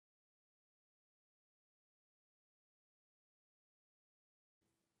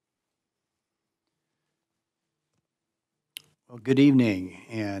Well, good evening,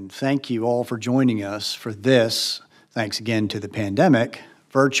 and thank you all for joining us for this, thanks again to the pandemic,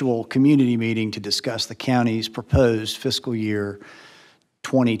 virtual community meeting to discuss the county's proposed fiscal year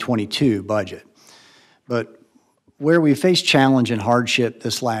 2022 budget. But where we faced challenge and hardship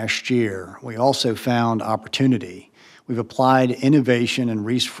this last year, we also found opportunity. We've applied innovation and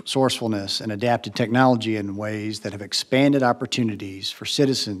resourcefulness and adapted technology in ways that have expanded opportunities for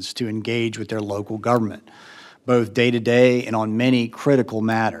citizens to engage with their local government, both day-to-day and on many critical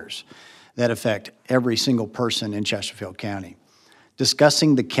matters that affect every single person in Chesterfield County.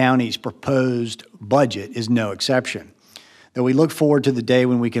 Discussing the county's proposed budget is no exception. Though we look forward to the day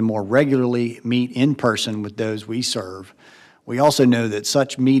when we can more regularly meet in person with those we serve, we also know that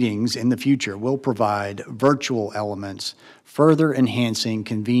such meetings in the future will provide virtual elements, further enhancing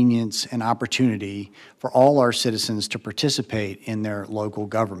convenience and opportunity for all our citizens to participate in their local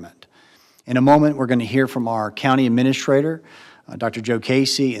government. In a moment, we're going to hear from our county administrator, Dr. Joe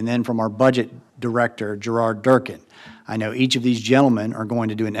Casey, and then from our budget director, Gerard Durkin. I know each of these gentlemen are going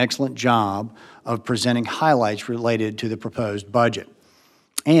to do an excellent job of presenting highlights related to the proposed budget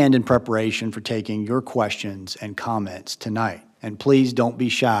and in preparation for taking your questions and comments tonight. And please don't be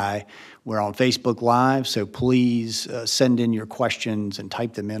shy. We're on Facebook Live, so please send in your questions and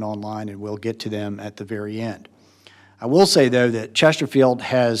type them in online, and we'll get to them at the very end. I will say, though, that Chesterfield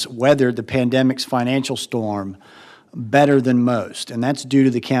has weathered the pandemic's financial storm better than most, and that's due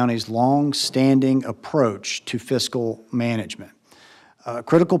to the county's long-standing approach to fiscal management. A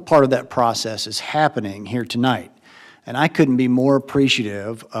critical part of that process is happening here tonight, and I couldn't be more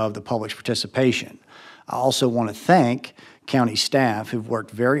appreciative of the public's participation. I also want to thank county staff who've worked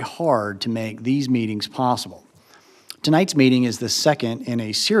very hard to make these meetings possible. Tonight's meeting is the second in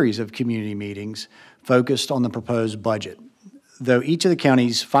a series of community meetings focused on the proposed budget. Though each of the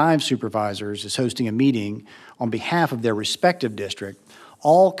county's 5 supervisors is hosting a meeting on behalf of their respective district,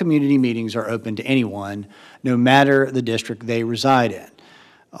 all community meetings are open to anyone, no matter the district they reside in.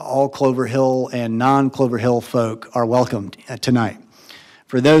 All Clover Hill and non-Clover Hill folk are welcomed tonight.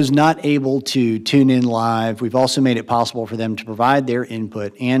 For those not able to tune in live, we've also made it possible for them to provide their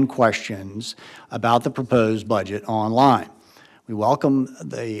input and questions about the proposed budget online. We welcome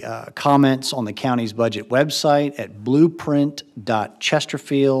the comments on the county's budget website at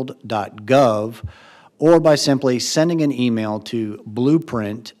blueprint.chesterfield.gov or by simply sending an email to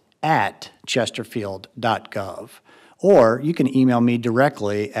blueprint@chesterfield.gov. Or you can email me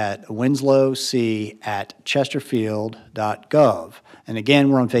directly at winslowc@chesterfield.gov. And again,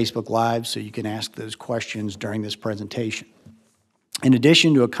 we're on Facebook Live, so you can ask those questions during this presentation. In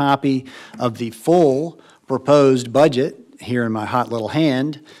addition to a copy of the full proposed budget here in my hot little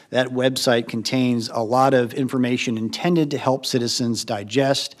hand, that website contains a lot of information intended to help citizens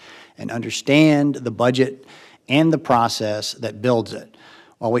digest and understand the budget and the process that builds it.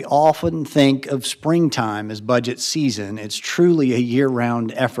 While we often think of springtime as budget season, it's truly a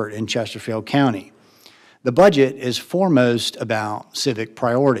year-round effort in Chesterfield County. The budget is foremost about civic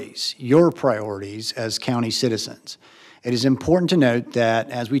priorities, your priorities as county citizens. It is important to note that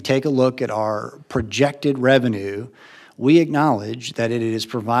as we take a look at our projected revenue, we acknowledge that it is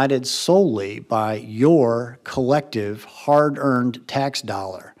provided solely by your collective hard-earned tax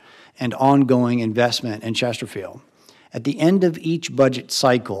dollar and ongoing investment in Chesterfield. At the end of each budget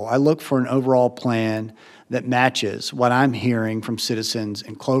cycle, I look for an overall plan that matches what I'm hearing from citizens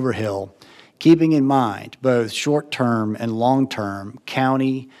in Clover Hill, keeping in mind both short-term and long-term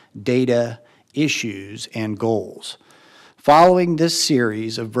county data, issues, and goals. Following this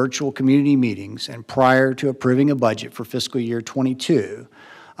series of virtual community meetings and prior to approving a budget for fiscal year 22,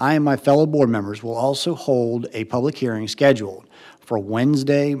 I and my fellow board members will also hold a public hearing scheduled for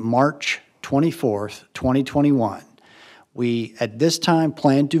Wednesday, March 24th, 2021. We, at this time,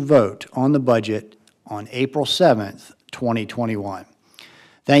 plan to vote on the budget on April 7th, 2021.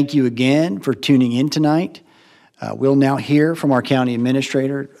 Thank you again for tuning in tonight. We'll now hear from our county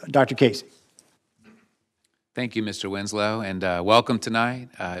administrator, Dr. Casey. Thank you, Mr. Winslow, and welcome tonight.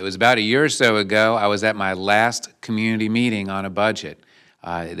 It was about a year or so ago, I was at my last community meeting on a budget.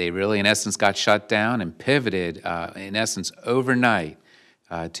 They really, in essence, got shut down and pivoted, in essence, overnight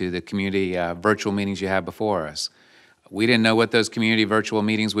to the community virtual meetings you have before us. We didn't know what those community virtual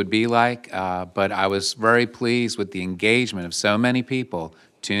meetings would be like, but I was very pleased with the engagement of so many people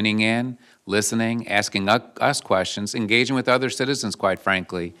tuning in, listening, asking us questions, engaging with other citizens, quite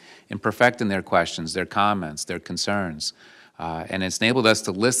frankly, in perfecting their questions, their comments, their concerns. And it's enabled us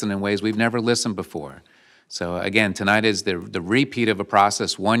to listen in ways we've never listened before. So again, tonight is the repeat of a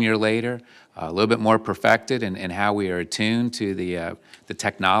process 1 year later, a little bit more perfected in how we are attuned to the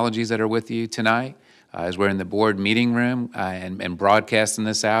technologies that are with you tonight. as we're in the board meeting room and broadcasting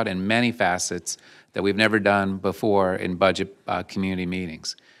this out in many facets that we've never done before in budget community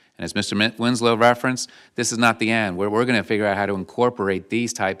meetings. And as Mr. Winslow referenced, this is not the end. We're going to figure out how to incorporate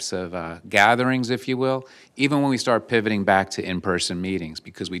these types of gatherings, if you will, even when we start pivoting back to in-person meetings,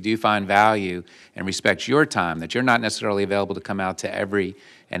 because we do find value and respect your time, that you're not necessarily available to come out to every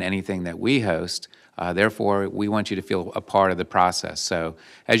and anything that we host. Therefore, we want you to feel a part of the process. So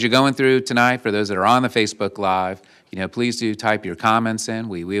as you're going through tonight, for those that are on the Facebook Live, please do type your comments in.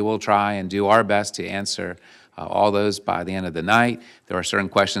 We will try and do our best to answer all those by the end of the night. There are certain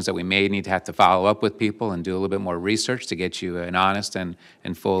questions that we may need to have to follow up with people and do a little bit more research to get you an honest and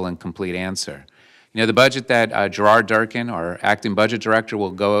full and complete answer. The budget that Gerard Durkin, our acting budget director,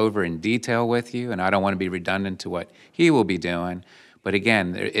 will go over in detail with you, and I don't want to be redundant to what he will be doing. But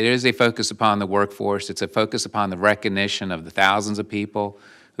again, it is a focus upon the workforce. It's a focus upon the recognition of the thousands of people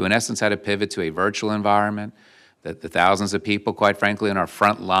who, in essence, had to pivot to a virtual environment, the thousands of people, quite frankly, in our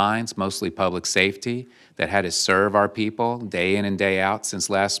front lines, mostly public safety, that had to serve our people day in and day out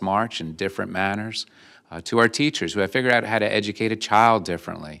since last March in different manners, to our teachers who have figured out how to educate a child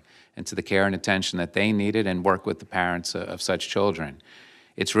differently and to the care and attention that they needed and work with the parents of such children.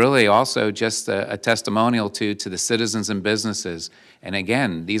 It's really also just a testimonial to the citizens and businesses. And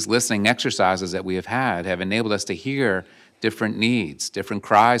again, these listening exercises that we have had have enabled us to hear different needs, different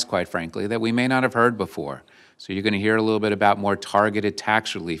cries, quite frankly, that we may not have heard before. So you're going to hear a little bit about more targeted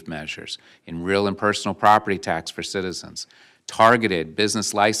tax relief measures in real and personal property tax for citizens, targeted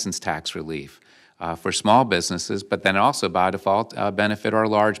business license tax relief for small businesses, but then also by default benefit our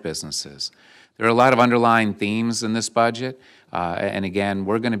large businesses. There are a lot of underlying themes in this budget, and again,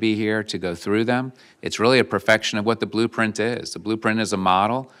 we're going to be here to go through them. It's really a perfection of what the blueprint is. The blueprint is a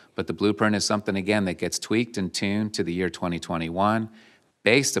model, but the blueprint is something, again, that gets tweaked and tuned to the year 2021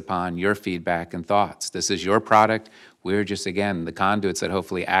 based upon your feedback and thoughts. This is your product. We're just, again, the conduits that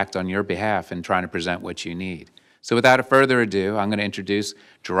hopefully act on your behalf in trying to present what you need. So without further ado, I'm going to introduce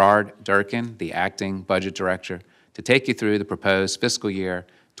Gerard Durkin, the acting budget director, to take you through the proposed fiscal year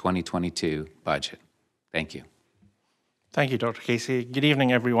 2022 budget. Thank you. Thank you, Dr. Casey. Good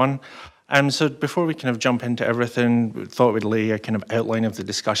evening, everyone. So before we kind of jump into everything, we thought we'd lay a kind of outline of the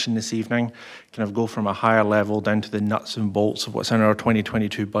discussion this evening, kind of go from a higher level down to the nuts and bolts of what's in our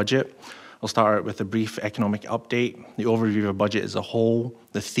 2022 budget. I'll start out with a brief economic update, the overview of the budget as a whole,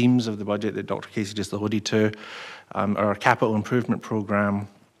 the themes of the budget that Dr. Casey just alluded to, our capital improvement program,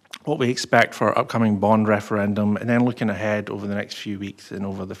 what we expect for our upcoming bond referendum, and then looking ahead over the next few weeks and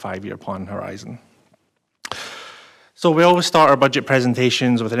over the 5-year plan horizon. So we always start our budget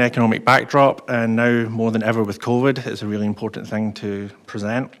presentations with an economic backdrop, and now more than ever with COVID, it's a really important thing to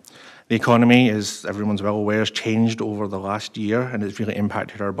present. The economy, as everyone's well aware, has changed over the last year, and it's really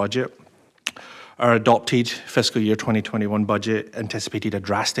impacted our budget. Our adopted fiscal year 2021 budget anticipated a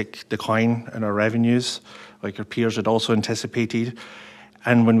drastic decline in our revenues, like our peers had also anticipated.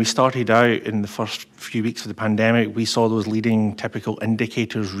 And when we started out in the first few weeks of the pandemic, we saw those leading typical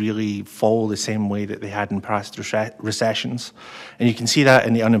indicators really fall the same way that they had in past recessions. And you can see that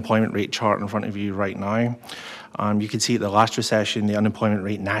in the unemployment rate chart in front of you right now. You can see at the last recession, the unemployment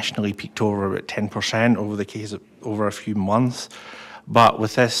rate nationally peaked over about 10% over a few months. But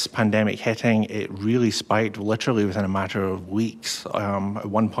with this pandemic hitting, it really spiked literally within a matter of weeks. At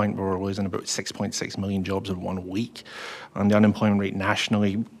one point, we were losing about 6.6 million jobs in 1 week. And the unemployment rate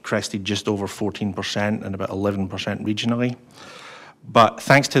nationally crested just over 14% and about 11% regionally. But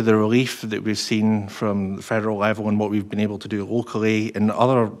thanks to the relief that we've seen from the federal level and what we've been able to do locally and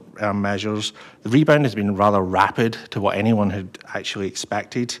other measures, the rebound has been rather rapid to what anyone had actually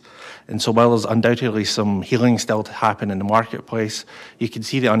expected. And so while there's undoubtedly some healing still to happen in the marketplace, you can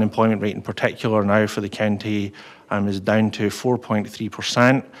see the unemployment rate in particular now for the county is down to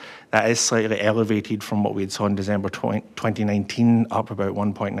 4.3%. That is slightly elevated from what we had saw in December 2019, up about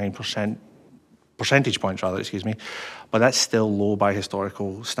 1.9%. Percentage points rather, excuse me, but that's still low by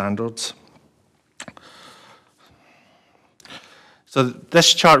historical standards. So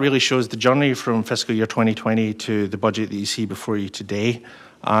this chart really shows the journey from fiscal year 2020 to the budget that you see before you today.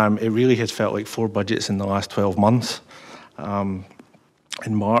 It really has felt like 4 budgets in the last 12 months. In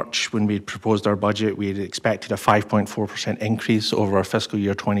March, when we proposed our budget, we had expected a 5.4% increase over our fiscal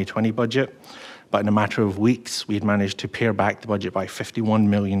year 2020 budget. But in a matter of weeks, we had managed to pare back the budget by $51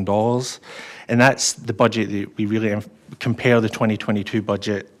 million. And that's the budget that we really compare the 2022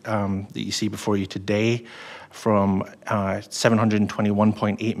 budget that you see before you today from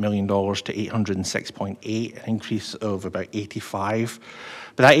 $721.8 million to $806.8, an increase of about 85.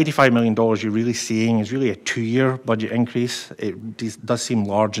 But that $85 million you're really seeing is really a 2-year budget increase. It does seem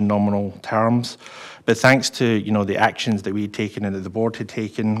large in nominal terms, but thanks to the actions that we had taken and that the board had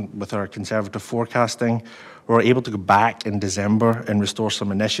taken with our conservative forecasting, we were able to go back in December and restore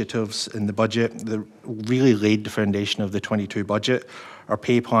some initiatives in the budget that really laid the foundation of the 22 budget. Our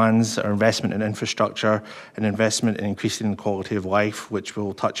pay plans, our investment in infrastructure, and investment in increasing the quality of life, which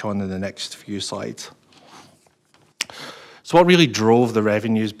we'll touch on in the next few slides. So what really drove the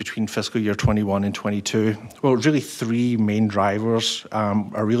revenues between fiscal year 21 and 22? Well, really 3 main drivers: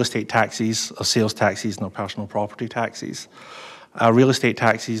 our real estate taxes, our sales taxes, and our personal property taxes. Our real estate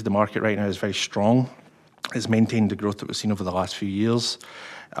taxes, the market right now is very strong. It's maintained the growth that we've seen over the last few years.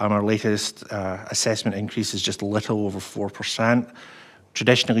 Our latest assessment increase is just a little over 4%.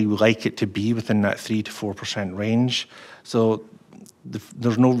 Traditionally, we like it to be within that 3 to 4% range. So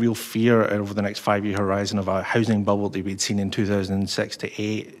there's no real fear over the next 5-year horizon of a housing bubble that we'd seen in 2006 to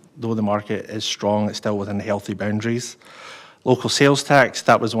 8. Though the market is strong, it's still within healthy boundaries. Local sales tax,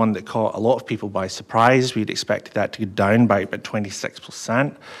 that was one that caught a lot of people by surprise. We'd expected that to go down by about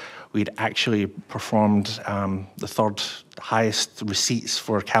 26%. We'd actually performed the 3rd highest receipts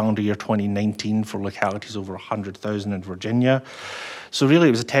for calendar year 2019 for localities over 100,000 in Virginia. So really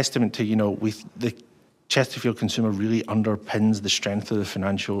it was a testament to, the Chesterfield consumer really underpins the strength of the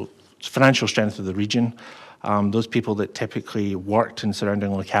financial strength of the region. Those people that typically worked in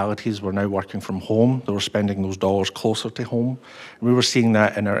surrounding localities were now working from home. They were spending those dollars closer to home. And we were seeing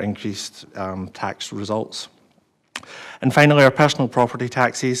that in our increased tax results. And finally, our personal property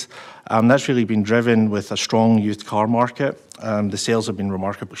taxes, that's really been driven with a strong used car market. The sales have been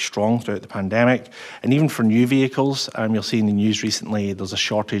remarkably strong throughout the pandemic. And even for new vehicles, you'll see in the news recently, there's a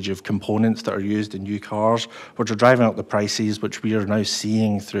shortage of components that are used in new cars, which are driving up the prices, which we are now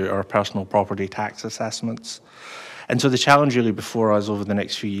seeing through our personal property tax assessments. And so the challenge really before us over the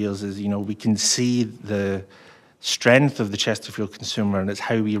next few years is, we can see the strength of the Chesterfield consumer, and it's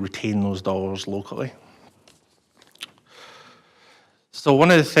how we retain those dollars locally. So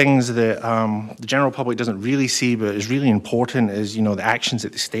one of the things that the general public doesn't really see but is really important is, the actions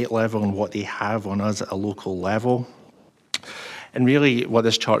at the state level and what they have on us at a local level. And really what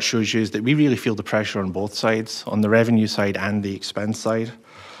this chart shows you is that we really feel the pressure on both sides, on the revenue side and the expense side.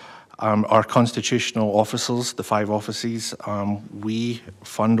 Our constitutional officers, the 5 offices, we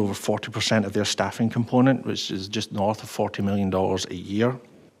fund over 40% of their staffing component, which is just north of $40 million a year.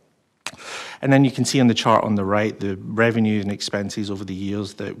 And then you can see on the chart on the right the revenue and expenses over the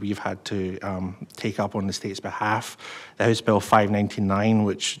years that we've had to take up on the state's behalf. The House Bill 599,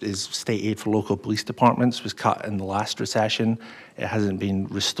 which is state aid for local police departments, was cut in the last recession. It hasn't been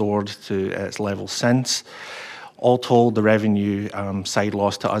restored to its level since. All told, the revenue side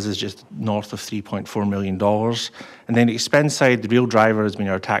loss to us is just north of $3.4 million. And then the expense side, the real driver has been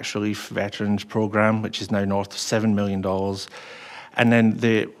our tax relief veterans program, which is now north of $7 million. And then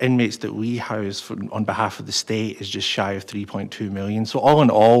the inmates that we house on behalf of the state is just shy of 3.2 million. So all in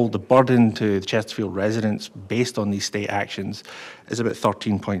all, the burden to the Chesterfield residents based on these state actions is about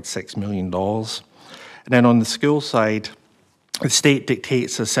 $13.6 million. And then on the school side, the state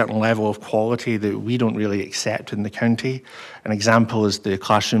dictates a certain level of quality that we don't really accept in the county. An example is the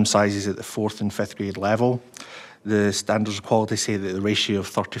classroom sizes at the 4th and 5th grade level. The standards of quality say that the ratio of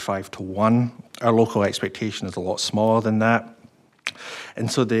 35:1. Our local expectation is a lot smaller than that. And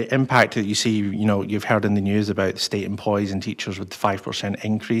so the impact that you see, you've heard in the news about state employees and teachers with the 5%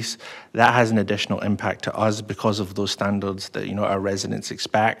 increase, that has an additional impact to us because of those standards that, our residents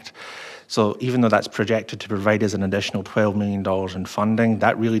expect. So even though that's projected to provide us an additional $12 million in funding,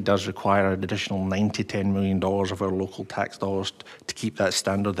 that really does require an additional $9 to $10 million of our local tax dollars to keep that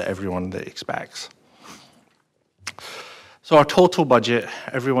standard that everyone expects. So our total budget,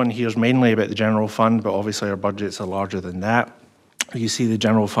 everyone hears mainly about the general fund, but obviously our budgets are larger than that. You see the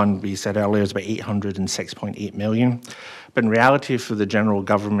general fund, we said earlier, is about $806.8 million. But in reality, for the general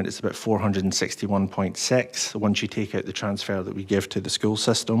government, it's about $461.6 once you take out the transfer that we give to the school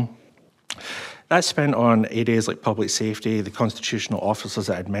system. That's spent on areas like public safety, the constitutional officers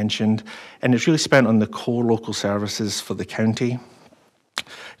that I'd mentioned, and it's really spent on the core local services for the county.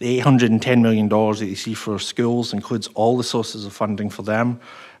 The $810 million that you see for schools includes all the sources of funding for them.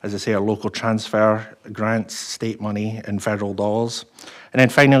 As I say, our local transfer, grants, state money, and federal dollars. And then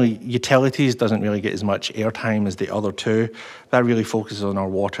finally, utilities doesn't really get as much airtime as the other two. That really focuses on our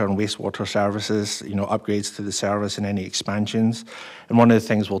water and wastewater services, upgrades to the service and any expansions. And one of the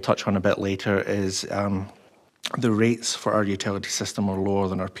things we'll touch on a bit later is the rates for our utility system are lower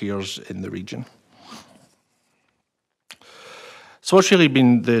than our peers in the region. So what's really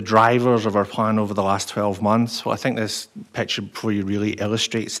been the drivers of our plan over the last 12 months? Well, I think this picture before you really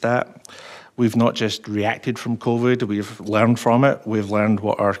illustrates that. We've not just reacted from COVID, we've learned from it. We've learned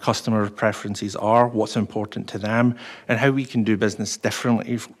what our customer preferences are, what's important to them, and how we can do business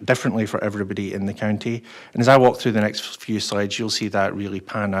differently for everybody in the county. And as I walk through the next few slides, you'll see that really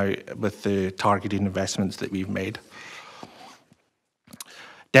pan out with the targeted investments that we've made.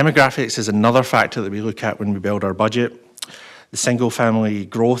 Demographics is another factor that we look at when we build our budget. The single-family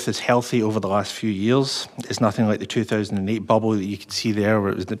growth is healthy over the last few years. It's nothing like the 2008 bubble that you can see there,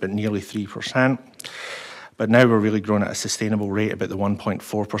 where it was about nearly 3%. But now we're really growing at a sustainable rate, about the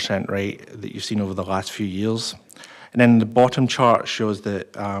 1.4% rate that you've seen over the last few years. And then the bottom chart shows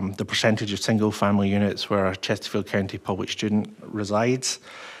that the percentage of single-family units where Chesterfield County public student resides.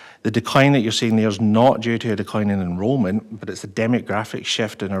 The decline that you're seeing there is not due to a decline in enrolment, but it's a demographic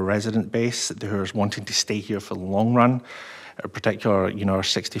shift in our resident base who are wanting to stay here for the long run. In particular, our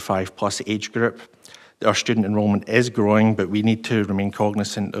 65 plus age group. Our student enrolment is growing, but we need to remain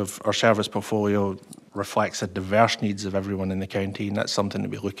cognizant of our service portfolio reflects the diverse needs of everyone in the county, and that's something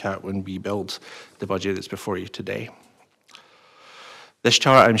that we look at when we build the budget that's before you today. This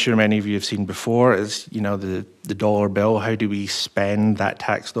chart, I'm sure many of you have seen before, is the dollar bill. How do we spend that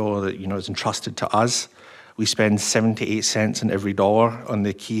tax dollar that is entrusted to us? We spend 78 cents in every dollar on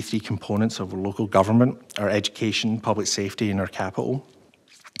the key three components of our local government: our education, public safety, and our capital.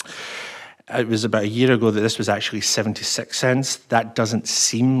 It was about a year ago that this was actually 76 cents. That doesn't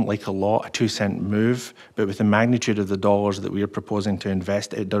seem like a lot, a 2-cent move, but with the magnitude of the dollars that we are proposing to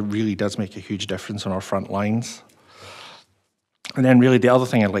invest, it really does make a huge difference on our front lines. And then really the other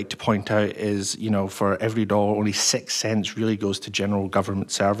thing I'd like to point out is, for every dollar, only 6 cents really goes to general government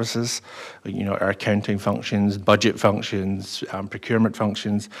services, our accounting functions, budget functions, procurement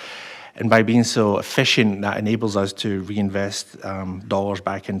functions. And by being so efficient, that enables us to reinvest dollars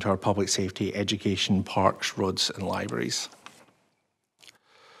back into our public safety, education, parks, roads, and libraries.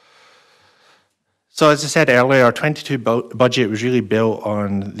 So as I said earlier, our 22 budget was really built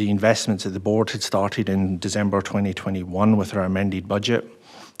on the investments that the board had started in December 2021 with our amended budget.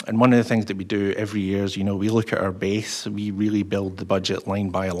 And one of the things that we do every year is, we look at our base. We really build the budget line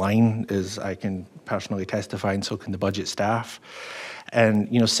by line, as I can personally testify, and so can the budget staff. And,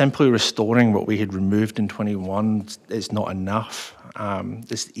 simply restoring what we had removed in 21 is not enough.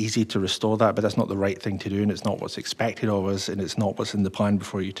 It's easy to restore that, but that's not the right thing to do, and it's not what's expected of us, and it's not what's in the plan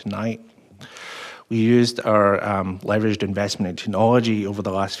before you tonight. We used our leveraged investment in technology over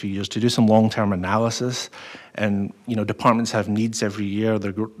the last few years to do some long-term analysis. And, departments have needs every year.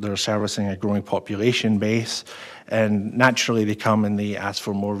 They're servicing a growing population base. And naturally, they come and they ask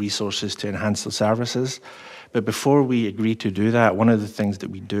for more resources to enhance their services. But before we agree to do that, one of the things that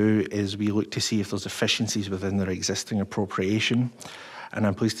we do is we look to see if there's efficiencies within their existing appropriation. And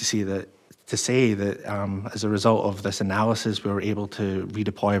I'm pleased to say that as a result of this analysis, we were able to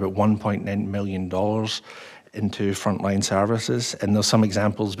redeploy about $1.9 million into frontline services. And there's some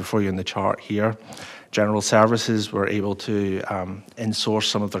examples before you in the chart here. General services were able to insource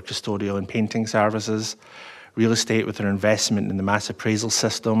some of their custodial and painting services. Real estate, with their investment in the mass appraisal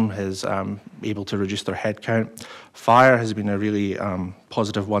system, is able to reduce their headcount. Fire has been a really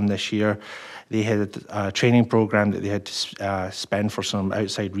positive one this year. They had a training program that they had to spend for some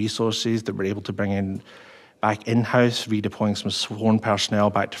outside resources that were able to bring in back in-house, redeploying some sworn personnel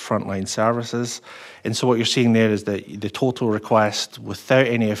back to frontline services. And so what you're seeing there is that the total request without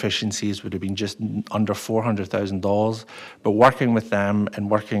any efficiencies would have been just under $400,000. But working with them and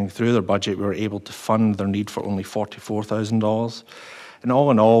working through their budget, we were able to fund their need for only $44,000. And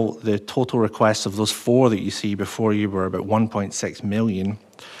all in all, the total requests of those four that you see before you were about $1.6 million.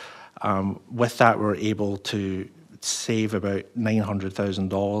 With that, we're able to save about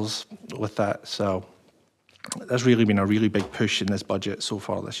 $900,000 with that. So that's really been a really big push in this budget so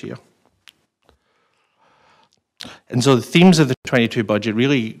far this year. And so the themes of the 22 budget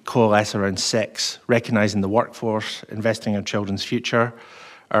really coalesce around 6: recognising the workforce, investing in children's future,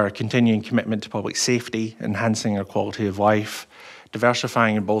 our continuing commitment to public safety, enhancing our quality of life,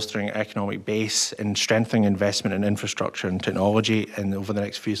 diversifying and bolstering our economic base, and strengthening investment in infrastructure and technology. And over the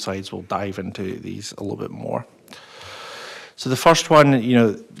next few slides, we'll dive into these a little bit more. So the first one,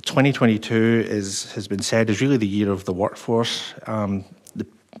 2022 has been said is really the year of the workforce. The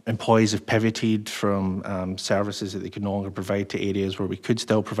employees have pivoted from services that they could no longer provide to areas where we could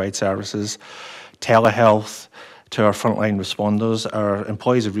still provide services. Telehealth, to our frontline responders. Our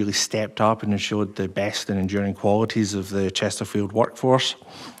employees have really stepped up and showed the best and enduring qualities of the Chesterfield workforce.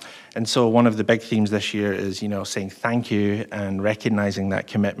 And so one of the big themes this year is, saying thank you and recognizing that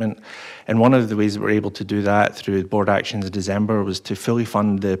commitment. And one of the ways that we're able to do that through board actions in December was to fully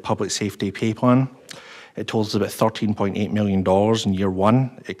fund the public safety pay plan. It totals about $13.8 million in year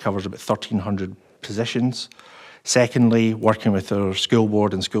one. It covers about 1,300 positions. Secondly, working with our school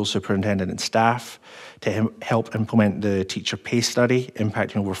board and school superintendent and staff to help implement the teacher pay study,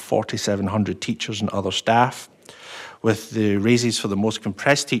 impacting over 4,700 teachers and other staff, with the raises for the most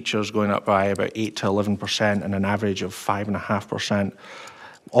compressed teachers going up by about 8 to 11% and an average of 5.5%.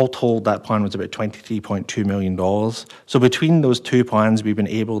 All told, that plan was about $23.2 million. So between those two plans, we've been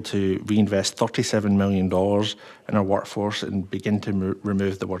able to reinvest $37 million in our workforce and begin to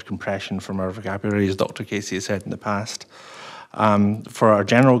remove the word compression from our vocabulary, as Dr. Casey has said in the past. For our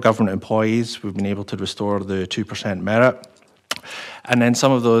general government employees, we've been able to restore the 2% merit. And then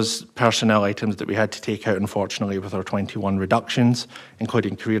some of those personnel items that we had to take out, unfortunately, with our 21 reductions,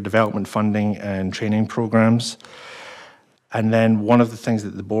 including career development funding and training programs. And then one of the things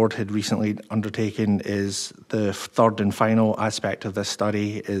that the board had recently undertaken is the third and final aspect of this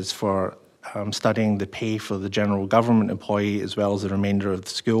study is for studying the pay for the general government employee as well as the remainder of the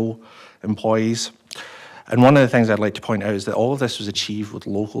school employees. And one of the things I'd like to point out is that all of this was achieved with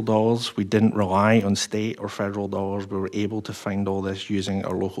local dollars. We didn't rely on state or federal dollars. We were able to find all this using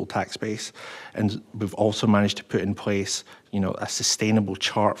our local tax base. And we've also managed to put in place, a sustainable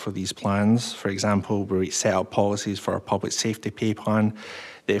chart for these plans. For example, we set up policies for our public safety pay plan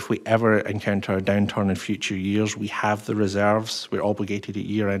that if we ever encounter a downturn in future years, we have the reserves. We're obligated at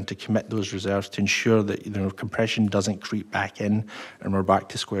year end to commit those reserves to ensure that compression doesn't creep back in and we're back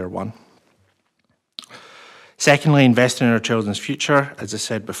to square one. Secondly, investing in our children's future. As I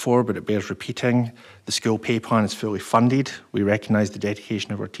said before, but it bears repeating, the school pay plan is fully funded. We recognise the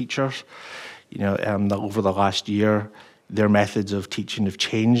dedication of our teachers. That over the last year, their methods of teaching have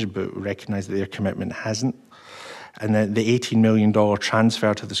changed, but we recognise that their commitment hasn't. And then the $18 million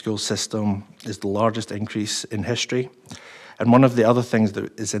transfer to the school system is the largest increase in history. And one of the other things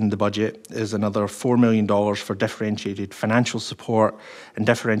that is in the budget is another $4 million for differentiated financial support and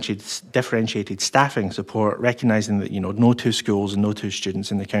differentiated staffing support, recognising that no two schools and no two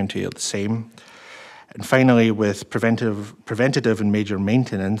students in the county are the same. And finally, with preventative and major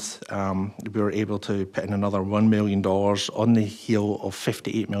maintenance, we were able to put in another $1 million on the heel of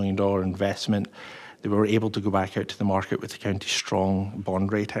 $58 million investment that we were able to go back out to the market with the county's strong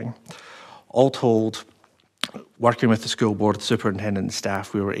bond rating. All told, working with the school board, the superintendent and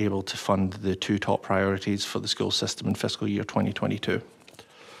staff, we were able to fund the two top priorities for the school system in fiscal year 2022.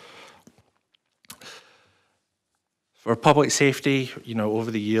 For public safety, over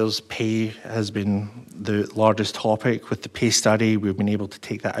the years, pay has been the largest topic. With the pay study, we've been able to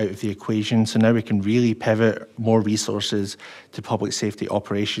take that out of the equation. So now we can really pivot more resources to public safety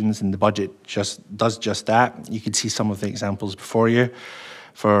operations, and the budget does just that. You can see some of the examples before you.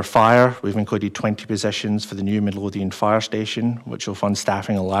 For fire, we've included 20 positions for the new Midlothian fire station, which will fund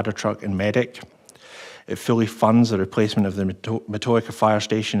staffing a ladder truck and medic. It fully funds the replacement of the Matoaka fire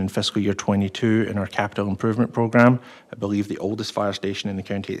station in fiscal year 22 in our capital improvement program. I believe the oldest fire station in the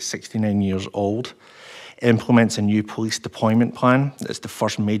county is 69 years old. It implements a new police deployment plan. It's the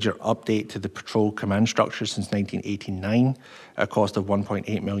first major update to the patrol command structure since 1989, at a cost of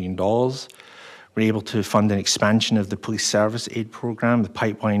 $1.8 million. We're able to fund an expansion of the police service aid program, the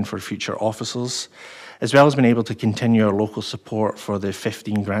pipeline for future officers, as well as being able to continue our local support for the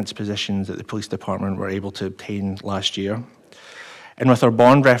 15 grants positions that the police department were able to obtain last year. And with our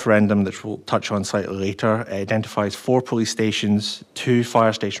bond referendum, which we'll touch on slightly later, it identifies 4 police stations, 2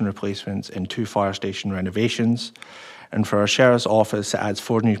 fire station replacements, and 2 fire station renovations. And for our Sheriff's Office, it adds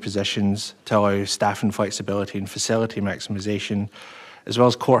 4 new positions to allow staff and flexibility and facility maximisation, as well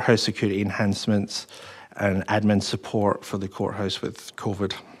as courthouse security enhancements and admin support for the courthouse with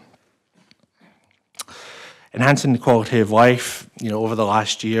COVID. Enhancing the quality of life, over the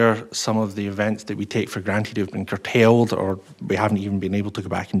last year, some of the events that we take for granted have been curtailed, or we haven't even been able to go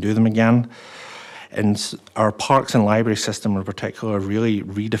back and do them again. And our parks and library system in particular really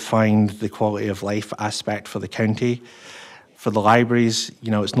redefined the quality of life aspect for the county. For the libraries,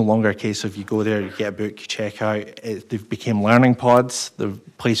 it's no longer a case of you go there, you get a book, you check out. They've become learning pods, the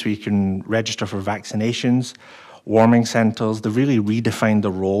place where you can register for vaccinations, warming centres. They've really redefined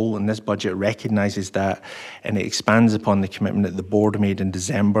the role, and this budget recognises that, and it expands upon the commitment that the board made in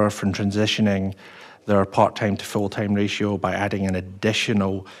December for transitioning their part-time to full-time ratio by adding an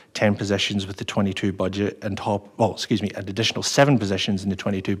additional 10 positions with the 22 budget an additional 7 positions in the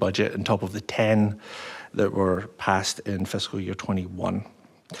 22 budget on top of the 10 that were passed in fiscal year 21.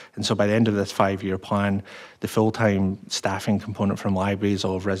 And so by the end of this 5-year plan, the full-time staffing component from libraries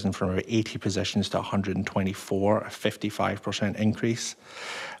will have risen from about 80 positions to 124, a 55% increase.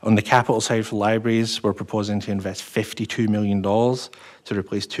 On the capital side for libraries, we're proposing to invest $52 million to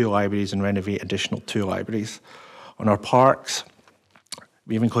replace 2 libraries and renovate additional 2 libraries. On our parks,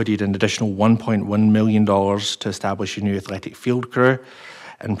 we've included an additional $1.1 million to establish a new athletic field crew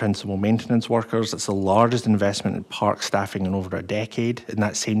and principal maintenance workers. It's the largest investment in park staffing in over a decade. In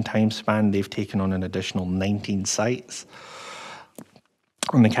that same time span, they've taken on an additional 19 sites.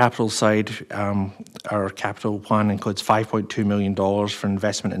 On the capital side, our capital plan includes $5.2 million for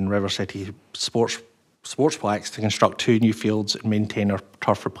investment in River City Sportsplex to construct 2 new fields and maintain our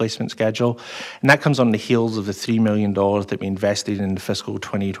turf replacement schedule. And that comes on the heels of the $3 million that we invested in the fiscal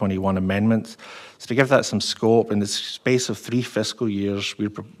 2021 amendments. So to give that some scope, in the space of 3 fiscal years,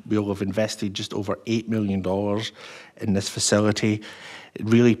 we'll have invested just over $8 million in this facility.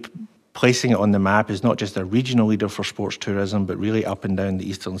 Really placing it on the map is not just a regional leader for sports tourism, but really up and down the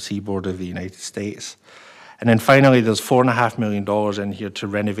eastern seaboard of the United States. And then finally, there's $4.5 million in here to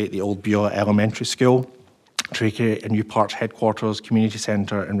renovate the old Beulah Elementary School, to recreate a new parks headquarters, community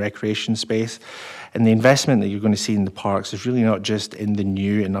centre and recreation space. And the investment that you're going to see in the parks is really not just in the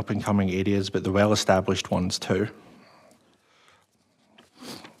new and up-and-coming areas, but the well-established ones too.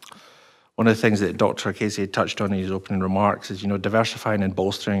 One of the things that Dr. Casey had touched on in his opening remarks is, diversifying and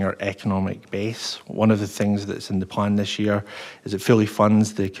bolstering our economic base. One of the things that's in the plan this year is it fully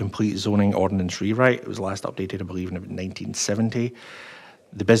funds the complete zoning ordinance rewrite. It was last updated, I believe, in 1970.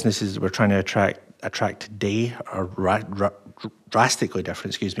 The businesses that we're trying to attract today are drastically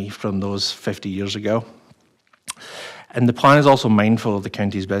different, from those 50 years ago. And the plan is also mindful of the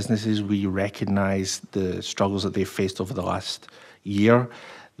county's businesses. We recognise the struggles that they've faced over the last year.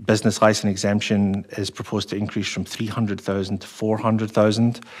 The business license exemption is proposed to increase from 300,000 to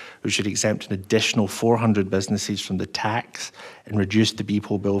 400,000, which should exempt an additional 400 businesses from the tax and reduce the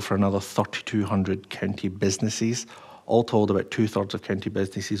BPO bill for another 3,200 county businesses. All told, about 2/3 of county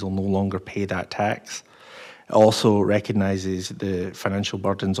businesses will no longer pay that tax. It also recognises the financial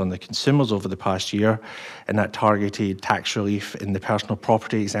burdens on the consumers over the past year, and that targeted tax relief in the personal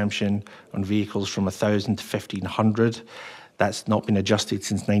property exemption on vehicles from 1,000 to 1,500. That's not been adjusted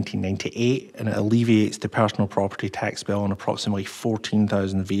since 1998, and it alleviates the personal property tax bill on approximately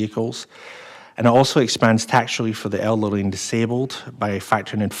 14,000 vehicles. And it also expands tax relief for the elderly and disabled by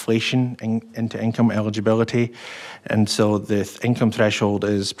factoring inflation into income eligibility. And so the income threshold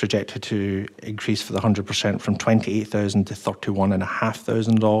is projected to increase for the 100% from $28,000 to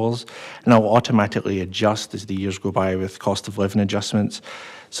 $31,500. And it will automatically adjust as the years go by with cost of living adjustments,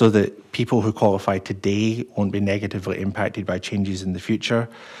 so that people who qualify today won't be negatively impacted by changes in the future.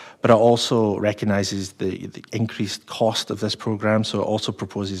 But it also recognises the increased cost of this programme, so it also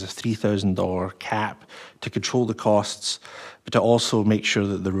proposes a $3,000 cap to control the costs, but to also make sure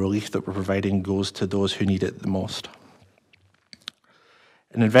that the relief that we're providing goes to those who need it the most.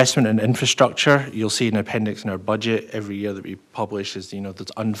 An investment in infrastructure, you'll see an appendix in our budget every year that we publish is,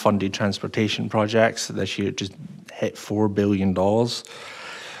 there's unfunded transportation projects. This year it just hit $4 billion.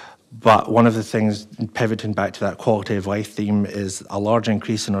 But one of the things, pivoting back to that quality of life theme, is a large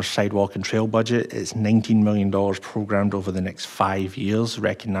increase in our sidewalk and trail budget. It's $19 million programmed over the next 5 years,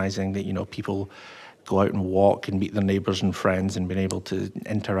 recognising that, people go out and walk and meet their neighbours and friends and being able to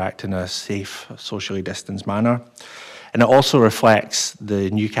interact in a safe, socially distanced manner. And it also reflects the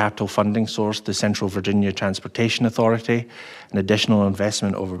new capital funding source, the Central Virginia Transportation Authority, an additional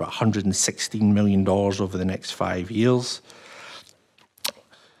investment over about $116 million over the next 5 years.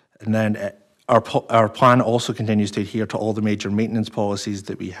 And then our plan also continues to adhere to all the major maintenance policies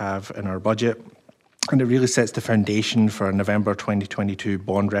that we have in our budget. And it really sets the foundation for a November 2022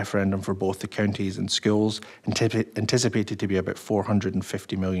 bond referendum for both the counties and schools, anticipated to be about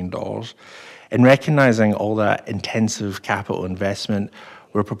 $450 million. In recognising all that intensive capital investment,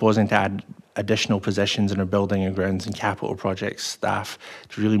 we're proposing to add additional positions in our building and grounds and capital projects staff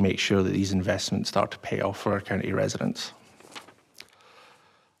to really make sure that these investments start to pay off for our county residents.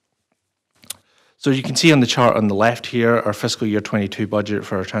 So you can see on the chart on the left here, our fiscal year 22 budget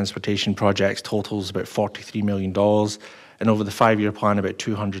for our transportation projects totals about $43 million, and over the 5-year plan, about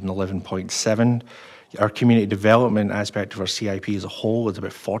 $211.7. Our community development aspect of our CIP as a whole is about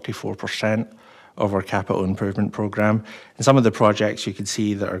 44% of our capital improvement program. And some of the projects you can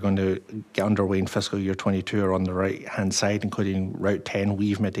see that are going to get underway in fiscal year 22 are on the right-hand side, including Route 10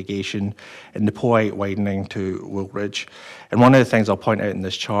 weave mitigation and the Poite widening to Woolridge. And one of the things I'll point out in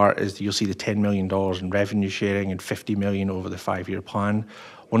this chart is you'll see the $10 million in revenue sharing and $50 million over the 5-year plan.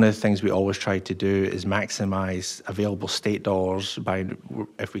 one of the things we always try to do is maximize available state dollars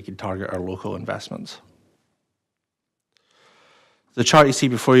if we can target our local investments. The chart you see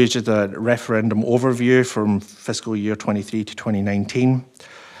before you is just a referendum overview from fiscal year 23 to 2019.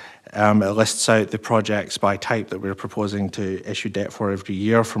 It lists out the projects by type that we're proposing to issue debt for every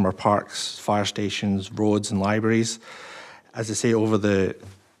year from our parks, fire stations, roads, and libraries. As I say, over the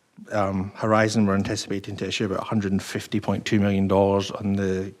horizon, we're anticipating to issue about $150.2 million on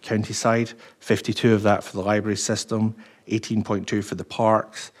the county side, 52 of that for the library system, 18.2 for the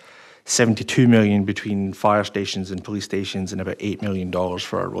parks, 72 million between fire stations and police stations, and about $8 million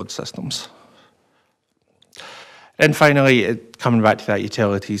for our road systems. And finally, coming back to that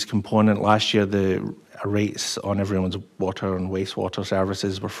utilities component, last year the rates on everyone's water and wastewater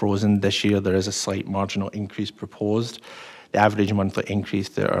services were frozen. This year there is a slight marginal increase proposed. The average monthly increase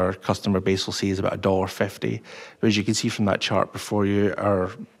that our customer base will see is about $1.50. But as you can see from that chart before you, our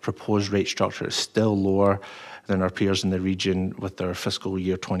proposed rate structure is still lower than our peers in the region with their fiscal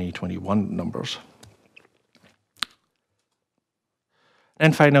year 2021 numbers.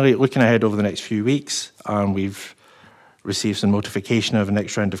 And finally, looking ahead over the next few weeks, we've received some notification of a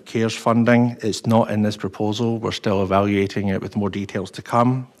next round of CARES funding. It's not in this proposal. We're still evaluating it with more details to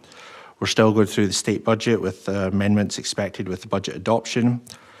come. We're still going through the state budget with amendments expected with the budget adoption.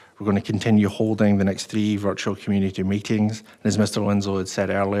 We're going to continue holding the next 3 virtual community meetings. And as Mr. Winslow had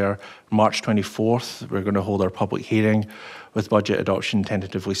said earlier, March 24th, we're going to hold our public hearing with budget adoption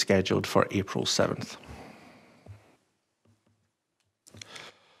tentatively scheduled for April 7th.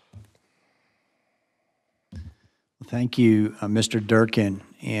 Thank you, Mr. Durkin,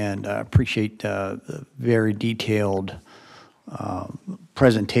 and I appreciate the very detailed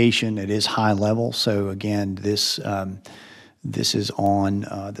presentation. It is high level, so again, this is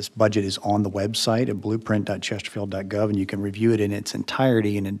on this budget is on the website at blueprint.chesterfield.gov, and you can review it in its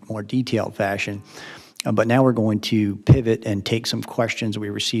entirety in a more detailed fashion. But now we're going to pivot and take some questions we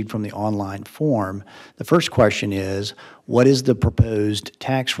received from the online form. The first question is, what is the proposed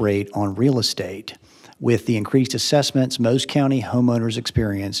tax rate on real estate? With the increased assessments most county homeowners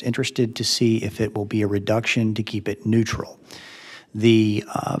experience, interested to see if it will be a reduction to keep it neutral. The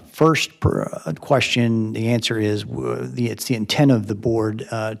first question, the answer is it's the intent of the board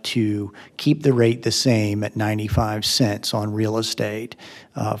to keep the rate the same at 95 cents on real estate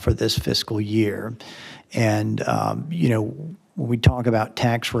for this fiscal year. And, you know, when we talk about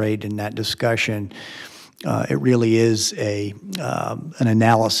tax rate in that discussion, it really is an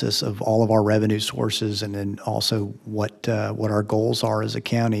analysis of all of our revenue sources, and then also what our goals are as a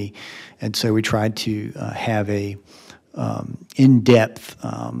county. And so we tried to have a in-depth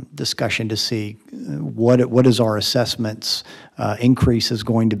discussion to see what is our assessments increase is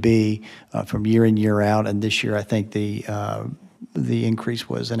going to be from year in, year out. And this year, I think the increase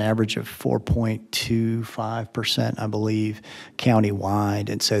was an average of 4.25%, I believe, countywide.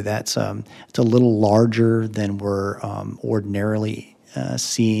 And so that's it's a little larger than we're ordinarily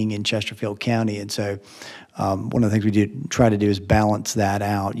seeing in Chesterfield County. And so one of the things we try to do is balance that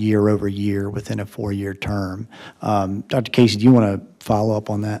out year over year within a 4-year term. Dr. Casey, do you want to follow up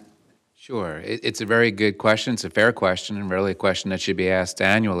on that? Sure. It's a very good question. It's a fair question, and really a question that should be asked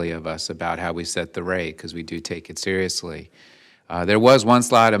annually of us about how we set the rate, because we do take it seriously. There was one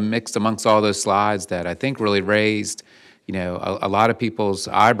slide mixed amongst all those slides that I think really raised, you know, a lot of people's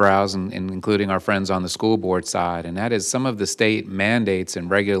eyebrows, and including our friends on the school board side, and that is some of the state mandates and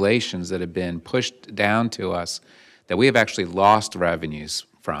regulations that have been pushed down to us that we have actually lost revenues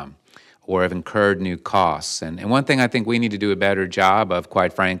from or have incurred new costs. And one thing I think we need to do a better job of,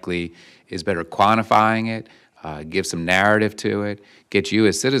 quite frankly, is better quantifying it, give some narrative to it, get you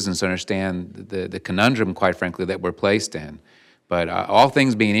as citizens to understand the conundrum, quite frankly, that we're placed in. But all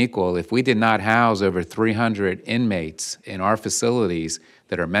things being equal, if we did not house over 300 inmates in our facilities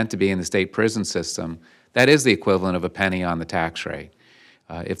that are meant to be in the state prison system, that is the equivalent of a penny on the tax rate.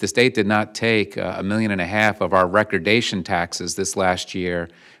 If the state did not take $1.5 million of our recordation taxes this last year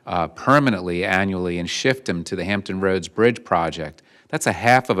permanently, annually, and shift them to the Hampton Roads Bridge project, that's a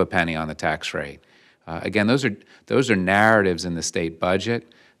half of a penny on the tax rate. Again, those are narratives in the state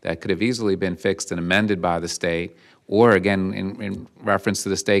budget that could have easily been fixed and amended by the state, or again, in reference to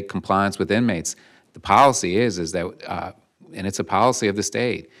the state compliance with inmates. The policy is that, and it's a policy of the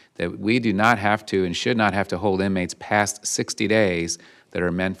state, that we do not have to and should not have to hold inmates past 60 days that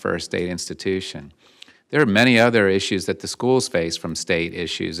are meant for a state institution. There are many other issues that the schools face from state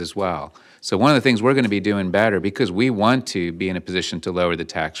issues as well. So one of the things we're going to be doing better, because we want to be in a position to lower the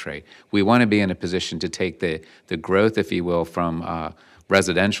tax rate. We want to be in a position to take the growth, if you will, from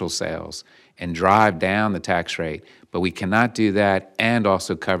residential sales and drive down the tax rate, but we cannot do that and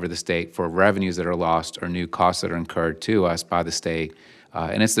also cover the state for revenues that are lost or new costs that are incurred to us by the state.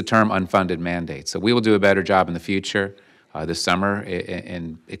 And it's the term unfunded mandate. So we will do a better job in the future this summer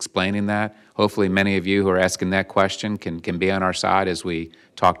in explaining that. Hopefully many of you who are asking that question can be on our side as we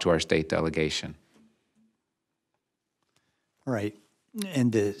talk to our state delegation. All right.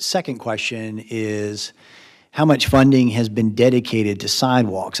 And the second question is, how much funding has been dedicated to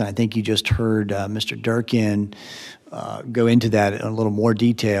sidewalks? And I think you just heard Mr. Durkin go into that in a little more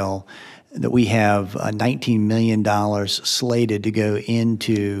detail, that we have $19 million slated to go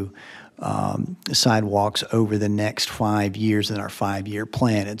into sidewalks over the next 5 years in our 5-year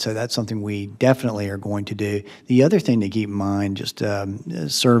plan. And so that's something we definitely are going to do. The other thing to keep in mind, just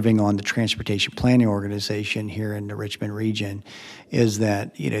serving on the Transportation Planning Organization here in the Richmond region, is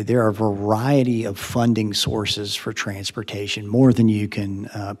that, you know, there are a variety of funding sources for transportation, more than you can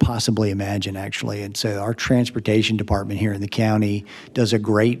possibly imagine, actually. And so our transportation department here in the county does a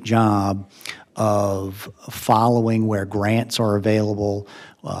great job of following where grants are available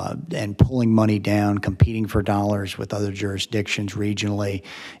and pulling money down, competing for dollars with other jurisdictions regionally,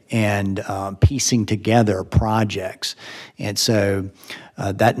 and piecing together projects. And so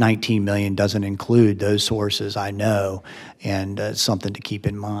that $19 million doesn't include those sources, I know, and something to keep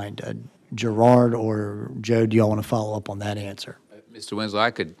in mind. Gerard or Joe, do y'all want to follow up on that answer? Mr. Winslow,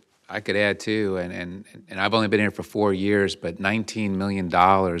 I could add too, and I've only been here for 4 years, but $19 million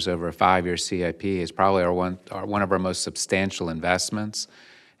over a 5-year CIP is probably one of our most substantial investments.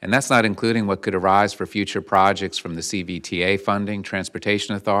 And that's not including what could arise for future projects from the CVTA funding,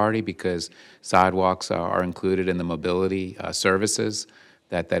 Transportation Authority, because sidewalks are included in the mobility services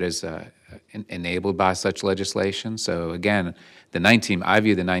that is enabled by such legislation. So again, I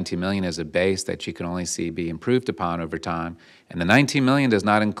view the $19 million as a base that you can only see be improved upon over time. And the $19 million does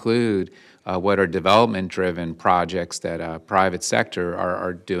not include what are development-driven projects that private sector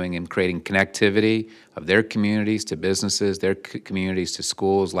are doing in creating connectivity of their communities to businesses, their communities to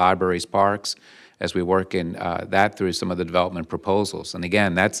schools, libraries, parks, as we work in that through some of the development proposals. And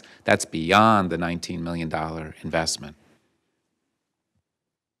again, that's beyond the $19 million investment.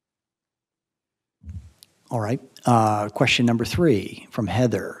 All right. Question number 3 from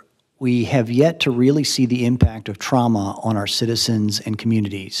Heather. We have yet to really see the impact of trauma on our citizens and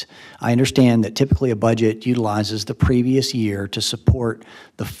communities. I understand that typically a budget utilizes the previous year to support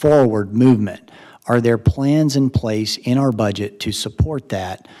the forward movement. Are there plans in place in our budget to support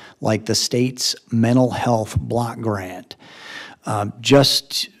that, like the state's mental health block grant? And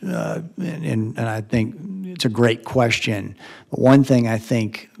I think it's a great question. But one thing I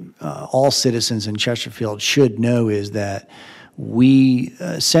think all citizens in Chesterfield should know is that we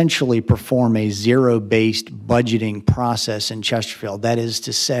essentially perform a zero-based budgeting process in Chesterfield. That is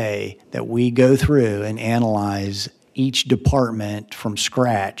to say that we go through and analyze each department from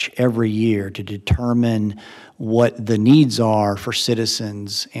scratch every year to determine what the needs are for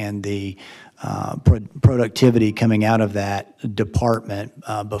citizens and the productivity coming out of that department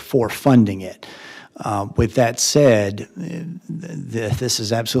before funding it. With that said, this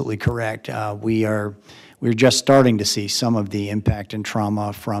is absolutely correct. We're just starting to see some of the impact and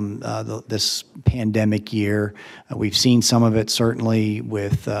trauma from this pandemic year. We've seen some of it certainly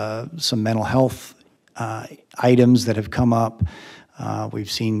with some mental health items that have come up. We've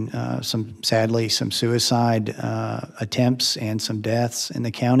seen sadly some suicide attempts and some deaths in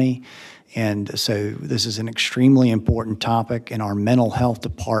the county. And so this is an extremely important topic, and our mental health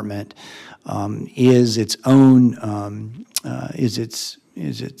department is its own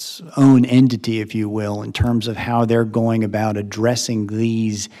entity, if you will, in terms of how they're going about addressing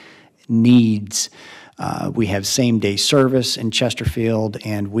these needs. We have same-day service in Chesterfield,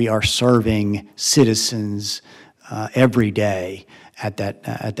 and we are serving citizens every day at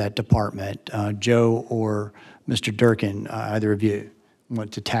that department. Joe or Mr. Durkin, either of you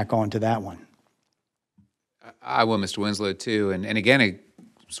want to tack on to that one? I will, Mr. Winslow, too. And again, it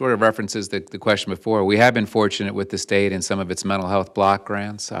sort of references the question before. We have been fortunate with the state and some of its mental health block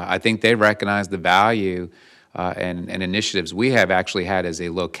grants. I think they recognize the value and initiatives we have actually had as a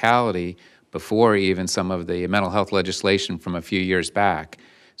locality before even some of the mental health legislation from a few years back.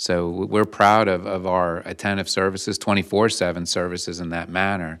 So we're proud of our attentive services, 24/7 services in that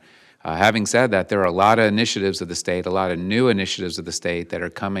manner. Having said that, there are a lot of initiatives of the state, a lot of new initiatives of the state that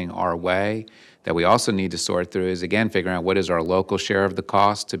are coming our way that we also need to sort through is, again, figuring out what is our local share of the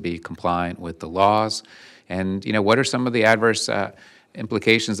cost to be compliant with the laws, and, you know, what are some of the adverse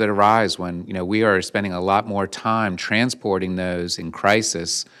implications that arise when, you know, we are spending a lot more time transporting those in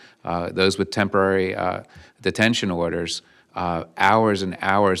crisis, those with temporary detention orders, hours and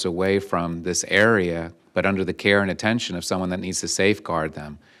hours away from this area, but under the care and attention of someone that needs to safeguard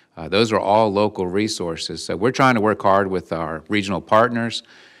them. Those are all local resources. So we're trying to work hard with our regional partners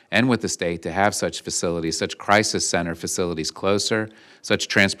and with the state to have such facilities, such crisis center facilities closer, such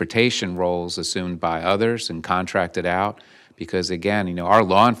transportation roles assumed by others and contracted out. Because again, you know, our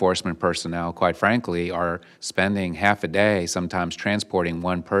law enforcement personnel, quite frankly, are spending half a day sometimes transporting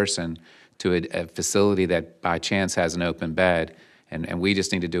one person to a facility that by chance has an open bed, and we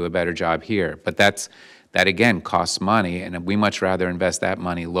just need to do a better job here. But that again costs money, and we much rather invest that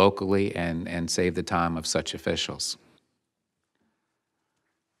money locally and save the time of such officials.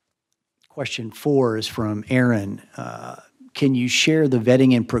 Question 4 is from Aaron. Can you share the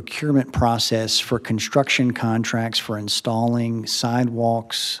vetting and procurement process for construction contracts for installing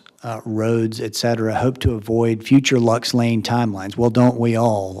sidewalks, roads, et cetera? Hope to avoid future Lux Lane timelines. Well, don't we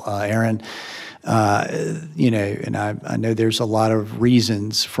all, Aaron? You know, and I know there's a lot of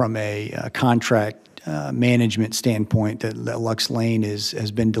reasons from a contract management standpoint that Lux Lane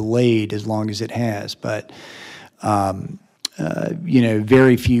has been delayed as long as it has, but you know,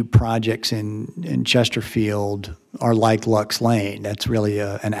 very few projects in Chesterfield are like Lux Lane. That's really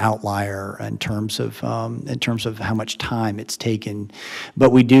an outlier in terms of how much time it's taken.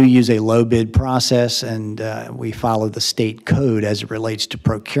 But we do use a low bid process, and we follow the state code as it relates to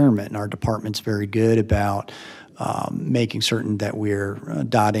procurement. And our department's very good about making certain that we're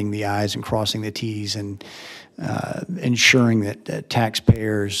dotting the I's and crossing the T's, and ensuring that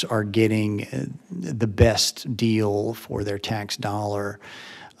taxpayers are getting the best deal for their tax dollar.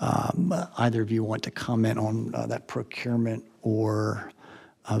 Either of you want to comment on that procurement or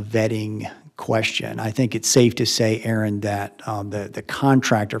vetting question? I think it's safe to say, Aaron, that the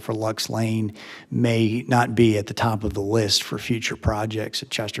contractor for Lux Lane may not be at the top of the list for future projects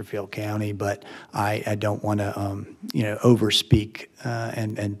at Chesterfield County, but I don't want to you know, overspeak,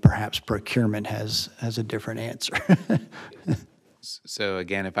 and perhaps procurement has a different answer. So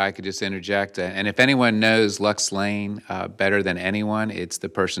again, if I could just interject, and if anyone knows Lux Lane better than anyone, it's the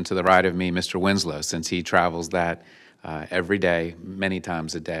person to the right of me, Mr. Winslow, since he travels that every day, many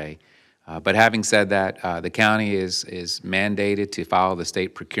times a day. But having said that, the county is mandated to follow the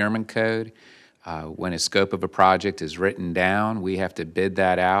state procurement code. When a scope of a project is written down, we have to bid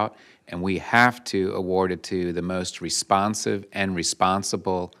that out, and we have to award it to the most responsive and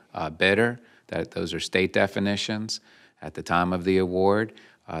responsible bidder. Those are state definitions. At the time of the award,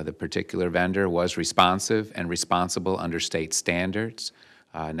 the particular vendor was responsive and responsible under state standards.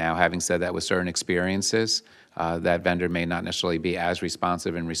 Now, having said that, with certain experiences, that vendor may not necessarily be as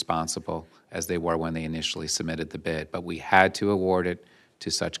responsive and responsible as they were when they initially submitted the bid, but we had to award it to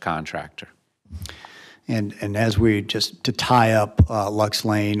such contractor. And as we just to tie up Lux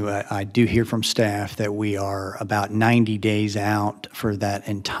Lane, I do hear from staff that we are about 90 days out for that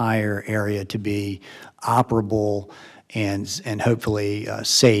entire area to be operable and hopefully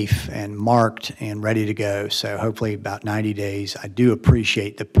safe and marked and ready to go. So hopefully about 90 days. I do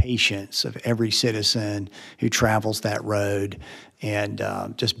appreciate the patience of every citizen who travels that road, and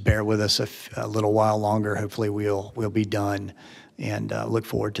just bear with us a little while longer. Hopefully we'll be done, and look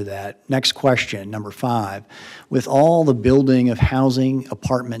forward to that. Next question, number 5. With all the building of housing,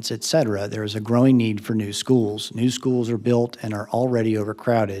 apartments, et cetera, there is a growing need for new schools. New schools are built and are already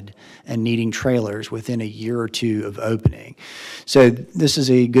overcrowded and needing trailers within a year or two of opening. So this is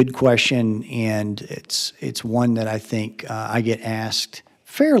a good question, and it's one that I think I get asked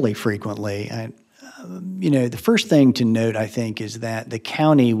fairly frequently. You know, the first thing to note, I think, is that the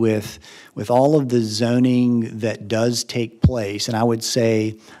county, with all of the zoning that does take place, and I would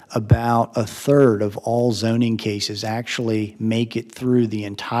say about a third of all zoning cases actually make it through the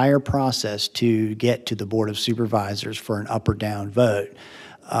entire process to get to the Board of Supervisors for an up or down vote,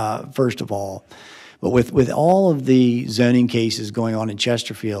 first of all. But with all of the zoning cases going on in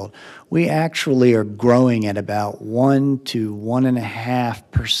Chesterfield, we actually are growing at about 1 to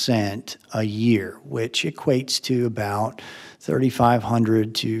 1.5% a year, which equates to about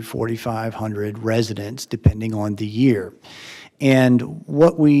 3,500 to 4,500 residents, depending on the year. And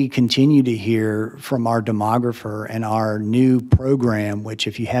what we continue to hear from our demographer and our new program, which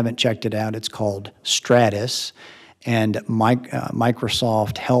if you haven't checked it out, it's called Stratus, and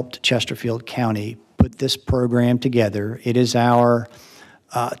Microsoft helped Chesterfield County put this program together. It is our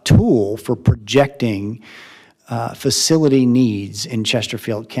tool for projecting facility needs in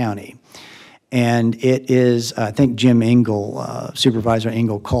Chesterfield County. And it is, I think Jim Engel, Supervisor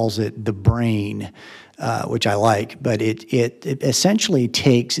Engel, calls it the brain, which I like, but it essentially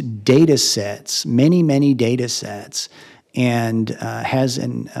takes data sets, many data sets, and has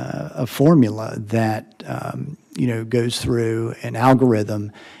a formula that goes through an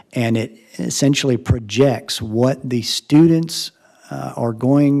algorithm, and it essentially projects what the students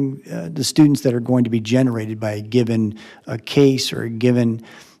the students that are going to be generated by a given case or a given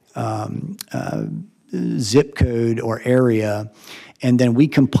zip code or area, and then we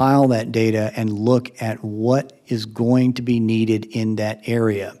compile that data and look at what is going to be needed in that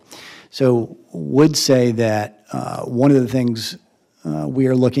area. So would say that one of the things we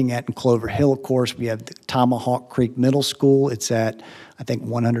are looking at in Clover Hill, of course, we have the Tomahawk Creek Middle School. It's at, I think,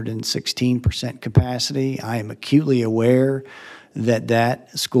 116% capacity. I am acutely aware that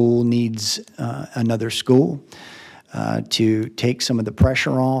that school needs another school to take some of the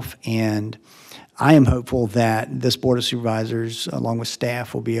pressure off, and I am hopeful that this Board of Supervisors, along with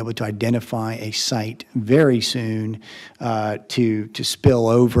staff, will be able to identify a site very soon to spill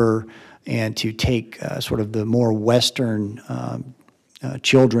over and to take sort of the more western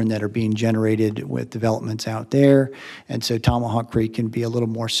children that are being generated with developments out there. And so Tomahawk Creek can be a little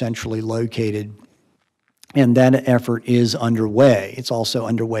more centrally located. And that effort is underway. It's also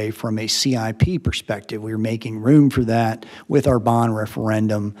underway from a CIP perspective. We're making room for that with our bond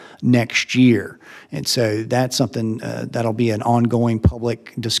referendum next year. And so that's something that'll be an ongoing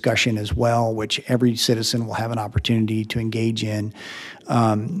public discussion as well, which every citizen will have an opportunity to engage in.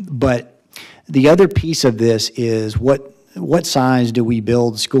 But the other piece of this is what size do we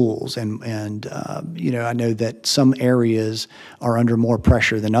build schools? And I know that some areas are under more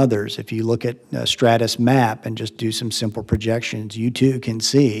pressure than others. If you look at Stratus map and just do some simple projections, you too can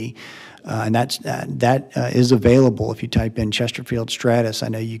see, and that is available if you type in Chesterfield Stratus. I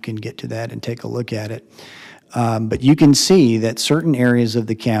know you can get to that and take a look at it. But you can see that certain areas of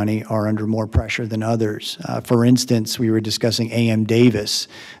the county are under more pressure than others. For instance, we were discussing A.M. Davis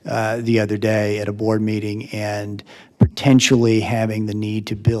the other day at a board meeting, and potentially having the need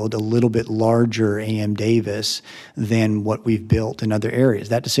to build a little bit larger A.M. Davis than what we've built in other areas.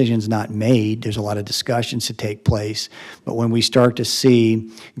 That decision's not made. There's a lot of discussions to take place. But when we start to see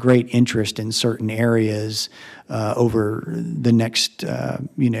great interest in certain areas over the next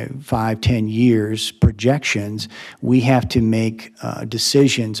 5-10 years projections, we have to make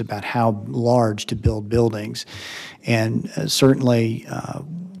decisions about how large to build buildings. And certainly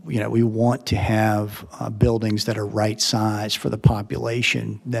we want to have buildings that are right size for the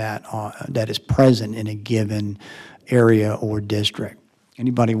population that is present in a given area or district.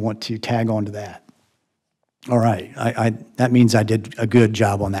 Anybody want to tag on to that? All right, that means I did a good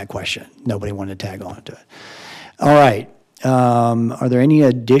job on that question. Nobody wanted to tag on to it. All right, are there any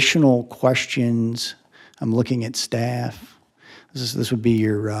additional questions? I'm looking at staff. This would be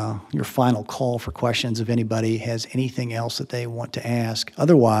your final call for questions if anybody has anything else that they want to ask.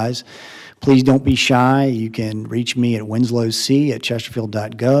 Otherwise, please don't be shy. You can reach me at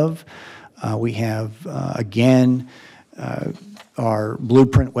winslowc@chesterfield.gov. We have, again, our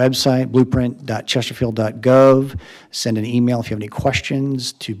Blueprint website, blueprint.chesterfield.gov. Send an email if you have any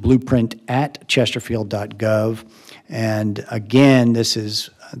questions to blueprint@chesterfield.gov. And again, this is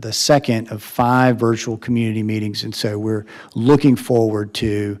the second of 5 virtual community meetings, and so we're looking forward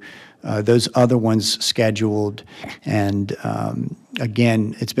to those other ones scheduled. And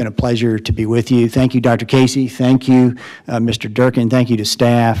again, it's been a pleasure to be with you. Thank you, Dr. Casey. Thank you, Mr. Durkin. Thank you to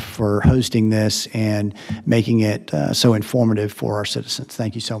staff for hosting this and making it so informative for our citizens.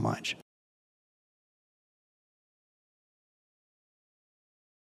 Thank you so much.